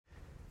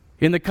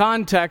In the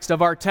context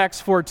of our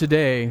text for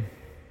today,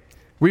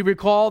 we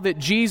recall that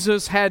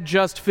Jesus had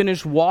just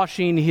finished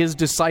washing his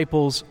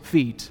disciples'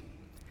 feet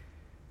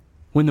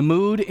when the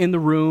mood in the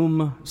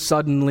room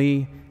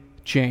suddenly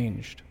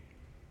changed.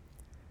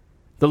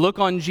 The look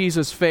on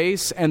Jesus'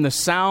 face and the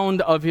sound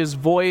of his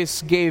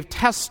voice gave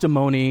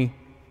testimony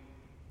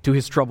to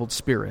his troubled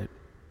spirit.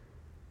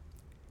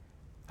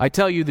 "I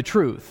tell you the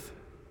truth,"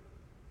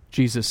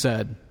 Jesus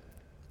said,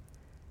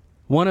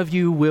 "one of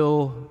you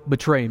will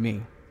betray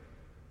me."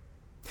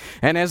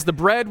 And as the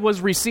bread was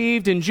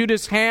received in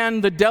Judas'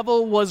 hand, the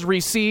devil was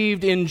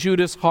received in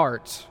Judas'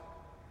 heart.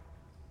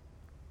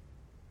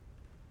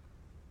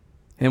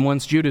 And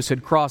once Judas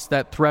had crossed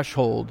that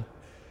threshold,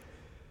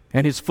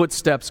 and his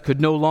footsteps could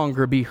no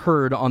longer be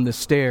heard on the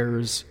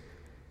stairs,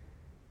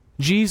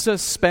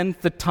 Jesus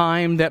spent the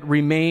time that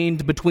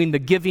remained between the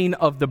giving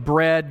of the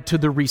bread to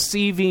the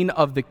receiving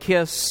of the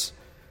kiss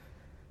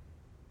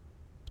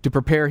to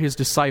prepare his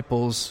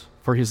disciples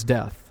for his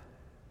death,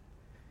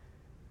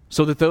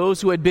 so that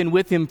those who had been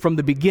with him from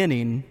the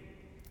beginning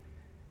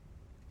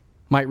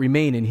might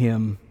remain in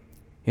him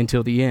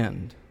until the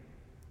end.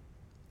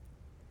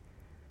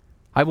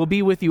 "I will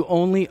be with you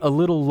only a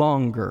little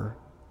longer,"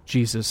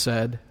 Jesus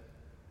said.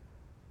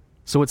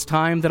 "So it's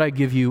time that I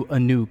give you a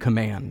new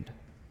command.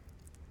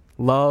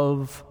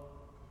 Love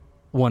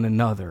one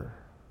another.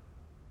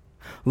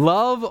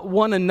 Love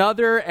one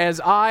another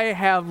as I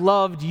have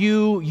loved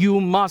you.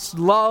 You must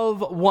love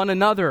one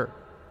another."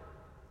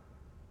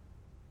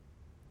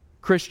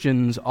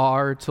 Christians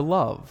are to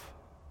love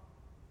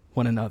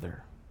one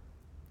another.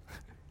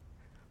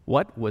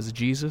 What was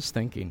Jesus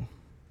thinking?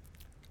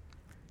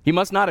 He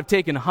must not have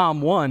taken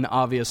Ham 1,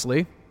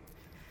 obviously.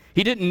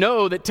 He didn't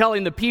know that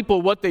telling the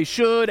people what they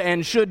should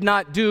and should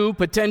not do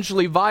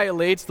potentially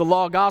violates the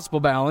law-gospel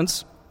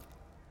balance.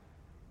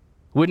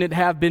 Wouldn't it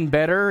have been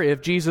better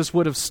if Jesus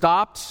would have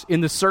stopped in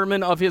the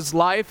sermon of his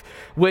life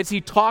as he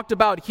talked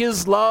about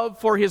his love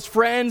for his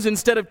friends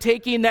instead of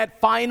taking that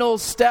final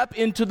step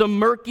into the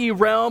murky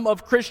realm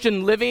of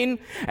Christian living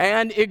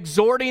and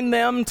exhorting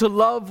them to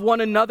love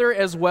one another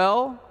as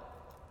well?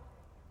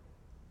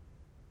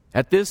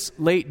 At this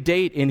late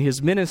date in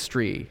his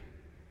ministry,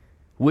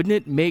 wouldn't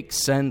it make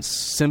sense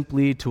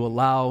simply to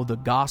allow the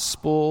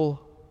gospel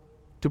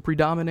to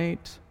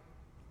predominate?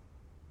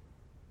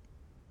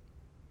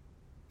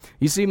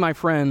 You see, my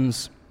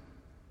friends,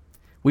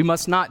 we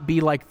must not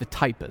be like the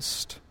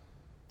typist.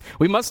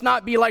 We must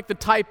not be like the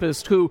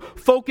typist who,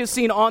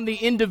 focusing on the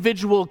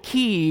individual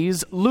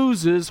keys,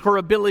 loses her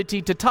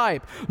ability to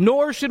type.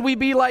 Nor should we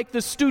be like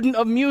the student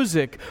of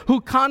music who,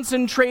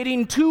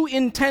 concentrating too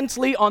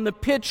intensely on the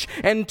pitch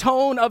and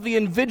tone of the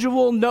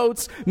individual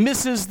notes,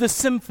 misses the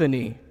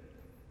symphony.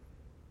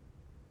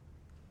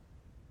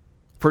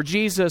 For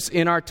Jesus,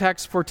 in our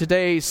text for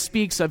today,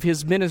 speaks of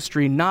his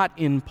ministry not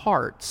in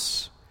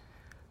parts,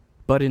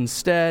 but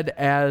instead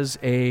as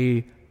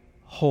a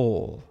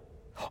whole.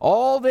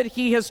 All that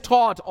he has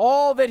taught,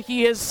 all that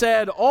he has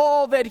said,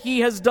 all that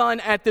he has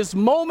done at this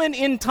moment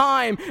in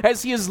time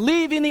as he is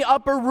leaving the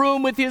upper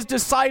room with his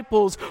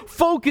disciples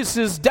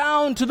focuses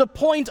down to the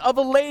point of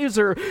a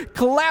laser,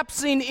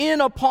 collapsing in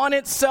upon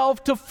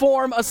itself to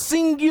form a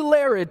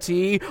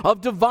singularity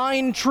of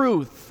divine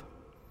truth.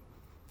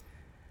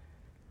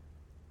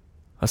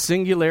 A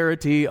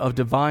singularity of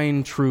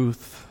divine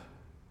truth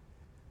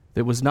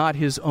that was not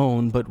his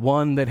own, but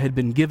one that had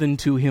been given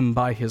to him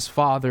by his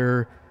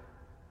Father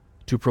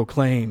to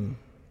proclaim.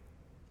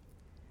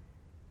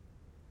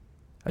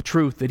 A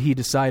truth that he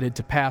decided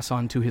to pass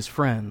on to his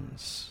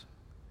friends,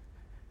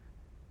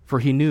 for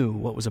he knew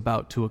what was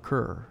about to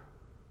occur.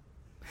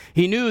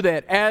 He knew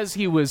that as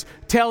he was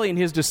telling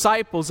his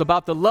disciples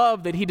about the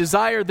love that he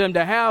desired them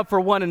to have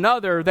for one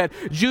another, that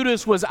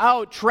Judas was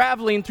out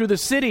traveling through the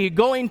city,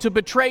 going to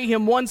betray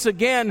him once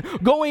again,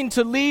 going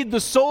to lead the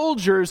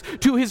soldiers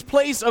to his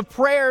place of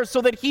prayer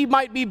so that he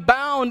might be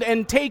bound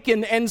and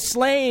taken and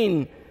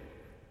slain.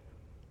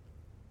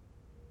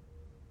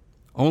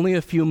 Only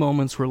a few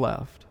moments were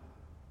left.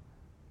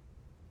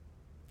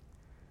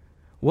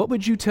 What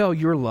would you tell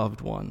your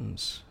loved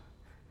ones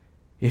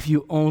if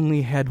you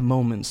only had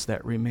moments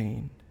that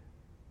remained?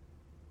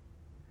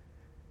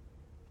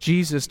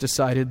 Jesus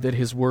decided that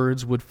his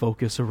words would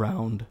focus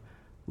around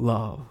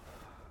love.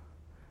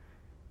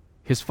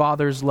 His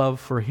Father's love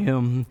for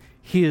him,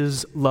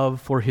 his love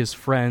for his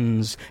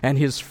friends, and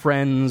his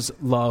friends'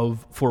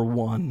 love for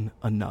one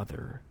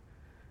another.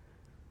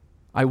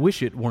 I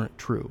wish it weren't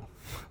true.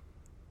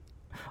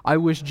 I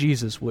wish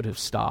Jesus would have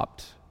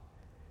stopped.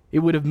 It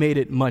would have made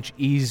it much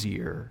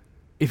easier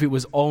if it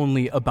was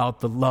only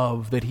about the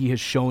love that he has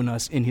shown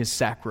us in his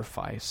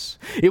sacrifice.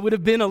 It would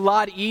have been a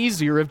lot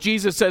easier if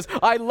Jesus says,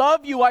 I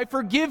love you, I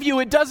forgive you,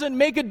 it doesn't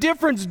make a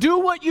difference, do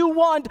what you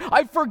want,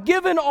 I've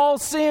forgiven all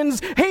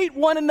sins, hate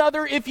one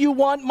another if you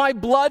want, my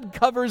blood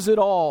covers it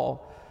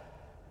all.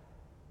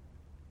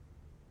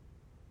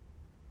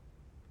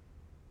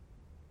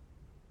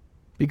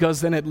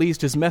 Because then at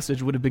least his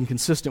message would have been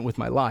consistent with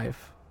my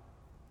life.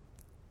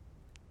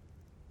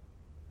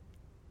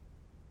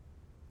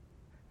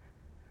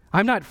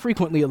 I'm not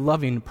frequently a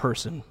loving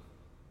person.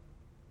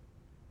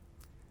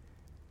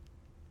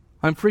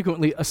 I'm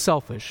frequently a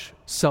selfish,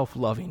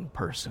 self-loving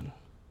person.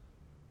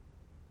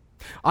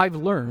 I've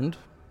learned,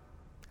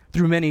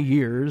 through many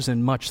years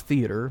and much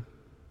theater,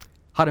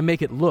 how to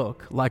make it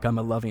look like I'm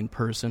a loving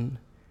person.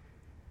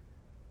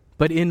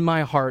 But in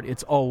my heart,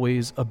 it's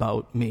always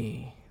about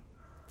me.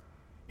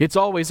 It's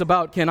always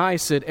about, can I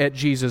sit at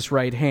Jesus'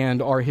 right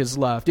hand or his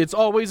left? It's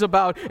always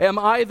about, am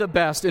I the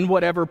best in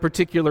whatever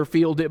particular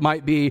field it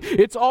might be?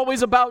 It's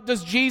always about,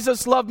 does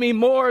Jesus love me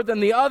more than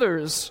the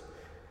others?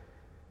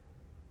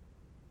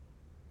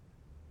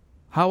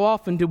 How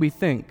often do we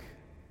think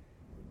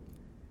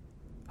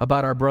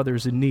about our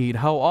brothers in need?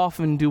 How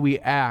often do we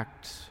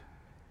act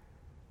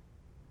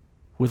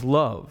with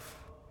love,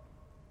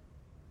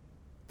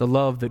 the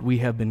love that we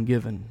have been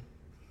given?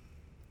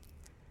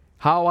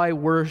 How I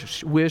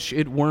wish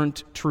it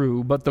weren't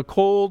true, but the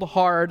cold,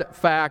 hard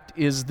fact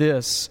is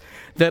this,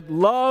 that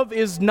love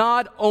is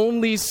not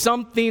only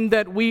something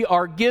that we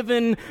are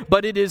given,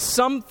 but it is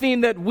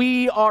something that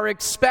we are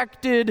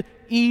expected,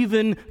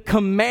 even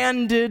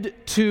commanded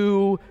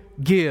to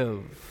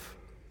give.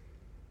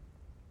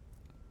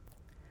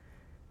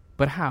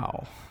 But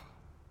how?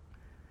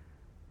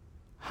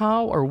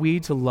 How are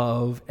we to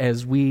love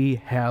as we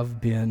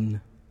have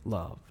been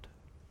loved?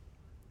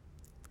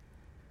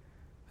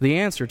 The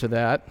answer to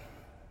that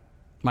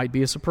might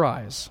be a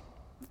surprise.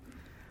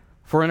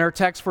 For in our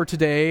text for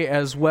today,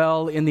 as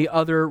well in the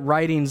other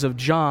writings of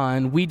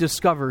John, we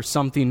discover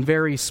something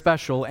very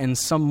special and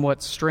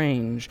somewhat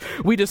strange.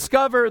 We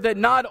discover that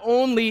not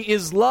only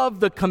is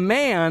love the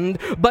command,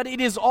 but it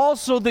is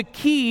also the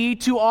key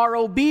to our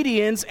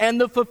obedience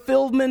and the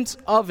fulfillment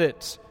of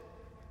it.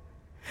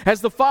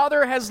 As the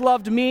Father has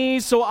loved me,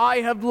 so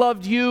I have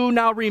loved you.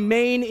 Now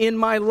remain in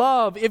my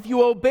love. If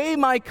you obey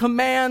my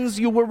commands,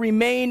 you will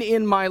remain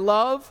in my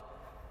love.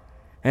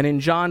 And in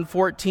John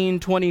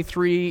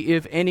 14:23,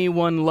 if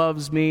anyone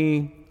loves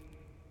me,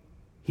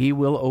 he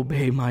will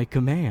obey my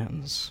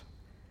commands.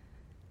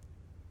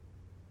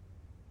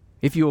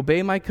 If you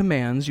obey my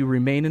commands, you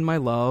remain in my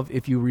love.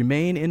 If you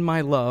remain in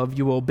my love,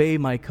 you obey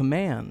my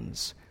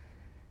commands.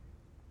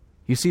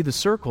 You see, the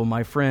circle,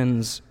 my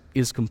friends,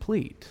 is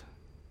complete.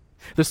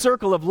 The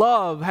circle of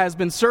love has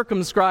been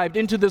circumscribed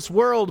into this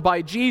world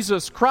by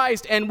Jesus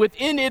Christ, and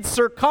within its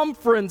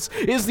circumference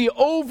is the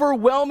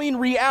overwhelming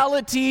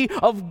reality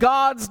of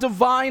God's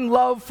divine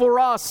love for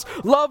us.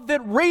 Love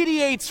that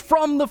radiates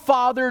from the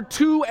Father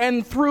to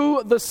and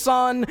through the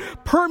Son,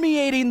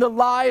 permeating the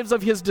lives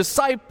of his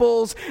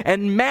disciples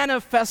and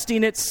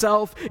manifesting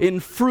itself in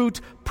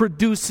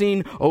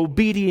fruit-producing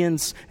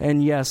obedience.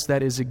 And yes,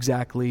 that is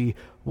exactly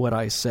what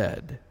I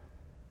said.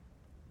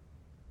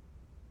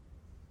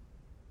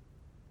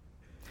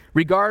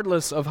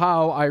 Regardless of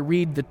how I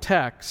read the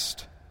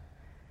text,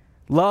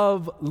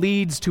 love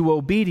leads to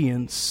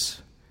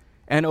obedience,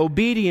 and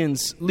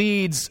obedience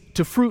leads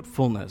to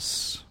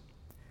fruitfulness.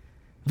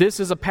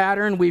 This is a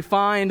pattern we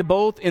find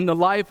both in the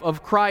life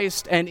of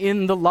Christ and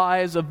in the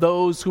lives of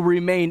those who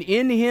remain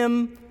in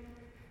him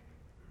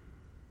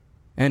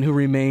and who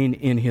remain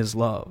in his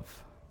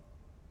love.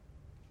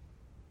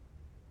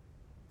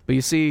 But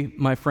you see,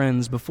 my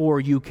friends, before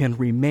you can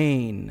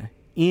remain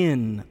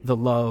in the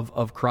love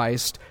of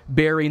Christ,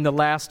 bearing the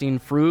lasting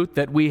fruit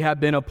that we have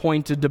been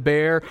appointed to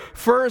bear,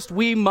 first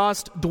we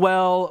must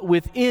dwell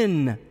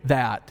within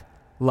that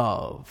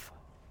love.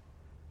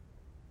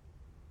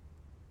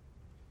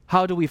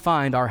 How do we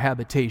find our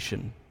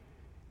habitation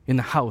in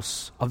the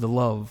house of the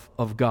love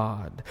of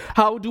God?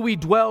 How do we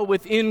dwell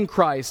within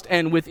Christ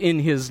and within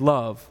his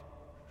love?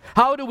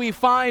 How do we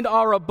find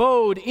our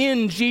abode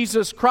in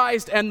Jesus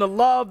Christ and the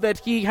love that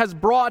he has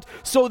brought,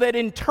 so that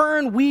in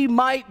turn we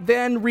might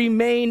then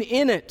remain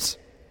in it?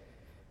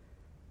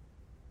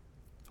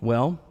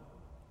 Well,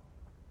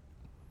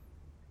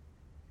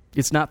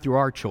 it's not through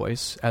our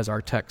choice, as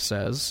our text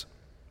says.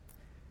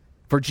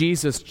 For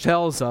Jesus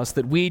tells us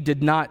that we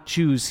did not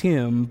choose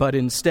him, but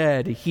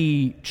instead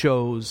he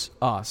chose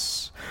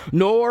us.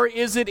 Nor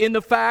is it in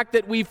the fact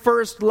that we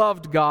first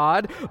loved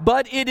God,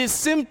 but it is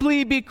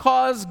simply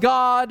because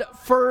God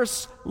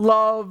first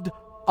loved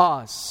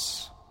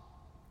us.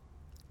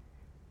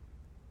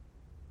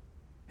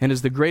 And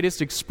as the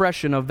greatest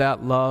expression of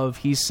that love,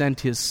 he sent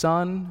his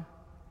Son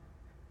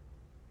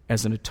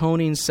as an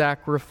atoning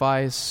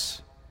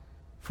sacrifice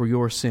for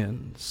your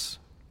sins.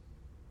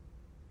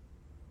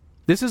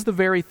 This is the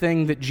very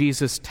thing that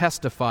Jesus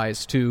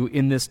testifies to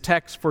in this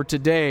text for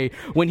today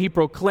when he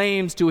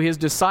proclaims to his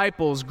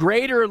disciples,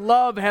 "Greater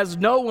love has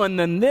no one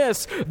than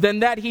this,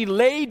 than that he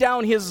lay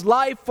down his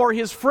life for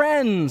his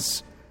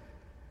friends."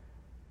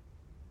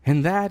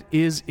 And that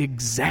is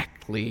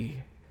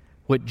exactly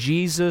what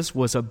Jesus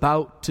was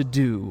about to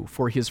do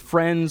for his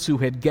friends who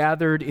had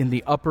gathered in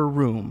the upper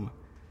room.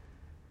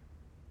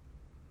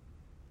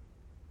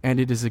 And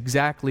it is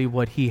exactly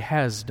what he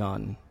has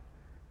done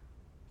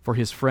for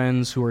his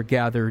friends who are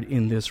gathered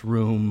in this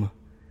room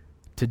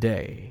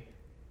today.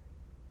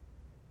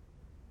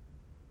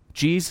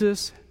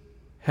 Jesus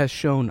has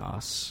shown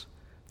us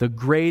the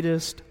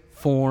greatest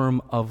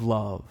form of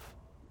love.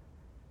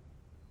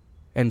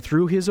 And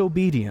through his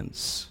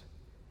obedience,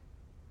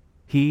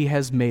 He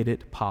has made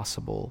it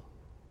possible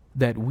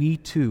that we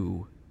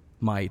too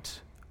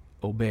might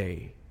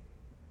obey.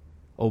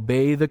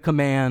 Obey the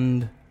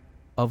command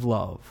of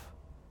love,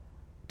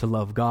 to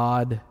love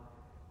God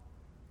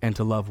and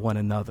to love one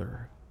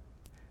another.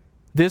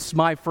 This,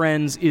 my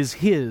friends, is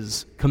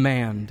His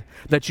command,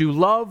 that you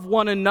love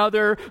one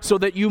another so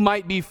that you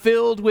might be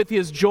filled with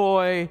His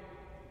joy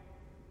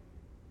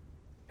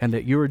and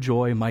that your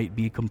joy might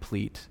be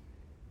complete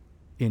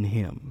in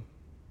Him.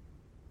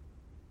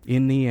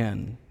 In the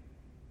end,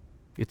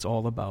 it's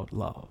all about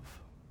love.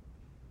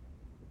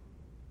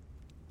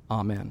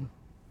 Amen.